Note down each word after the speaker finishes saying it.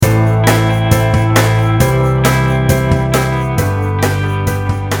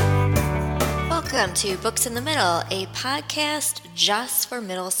Welcome to Books in the Middle, a podcast just for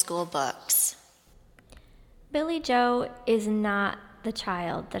middle school books. Billie Jo is not the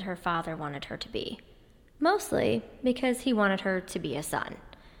child that her father wanted her to be, mostly because he wanted her to be a son.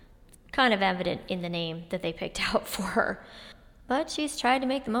 Kind of evident in the name that they picked out for her. But she's tried to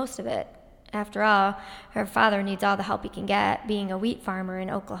make the most of it. After all, her father needs all the help he can get, being a wheat farmer in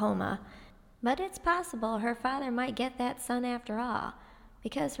Oklahoma. But it's possible her father might get that son after all,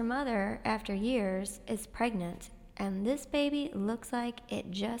 because her mother, after years, is pregnant, and this baby looks like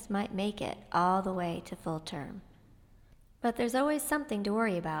it just might make it all the way to full term. But there's always something to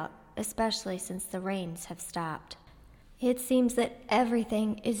worry about, especially since the rains have stopped. It seems that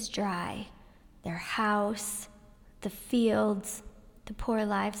everything is dry. Their house, the fields, the poor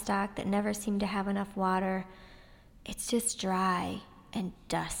livestock that never seem to have enough water. It's just dry and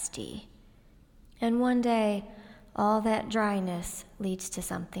dusty. And one day, all that dryness leads to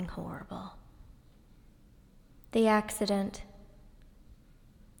something horrible. The accident.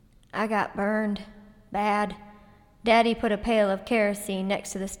 I got burned. Bad. Daddy put a pail of kerosene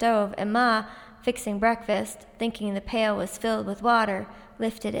next to the stove, and Ma, fixing breakfast, thinking the pail was filled with water,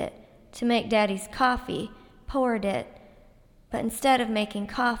 lifted it to make Daddy's coffee, poured it. But instead of making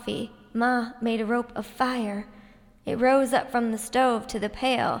coffee, Ma made a rope of fire. It rose up from the stove to the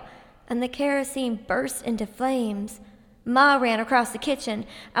pail, and the kerosene burst into flames. Ma ran across the kitchen,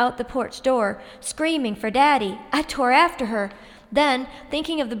 out the porch door, screaming for Daddy. I tore after her. Then,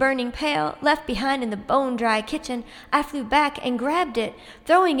 thinking of the burning pail left behind in the bone-dry kitchen, I flew back and grabbed it,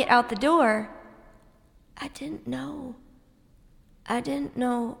 throwing it out the door. I didn't know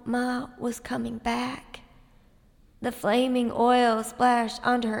Ma was coming back. The flaming oil splashed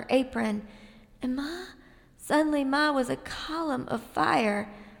onto her apron, and suddenly Ma was a column of fire.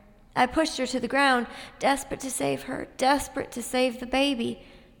 I pushed her to the ground, desperate to save her, desperate to save the baby.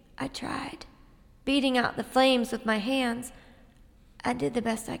 I tried, beating out the flames with my hands. I did the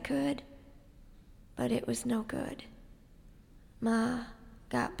best I could, but it was no good. Ma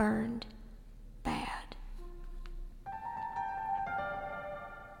got burned bad.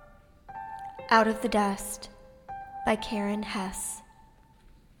 Out of the Dust by Karen Hess.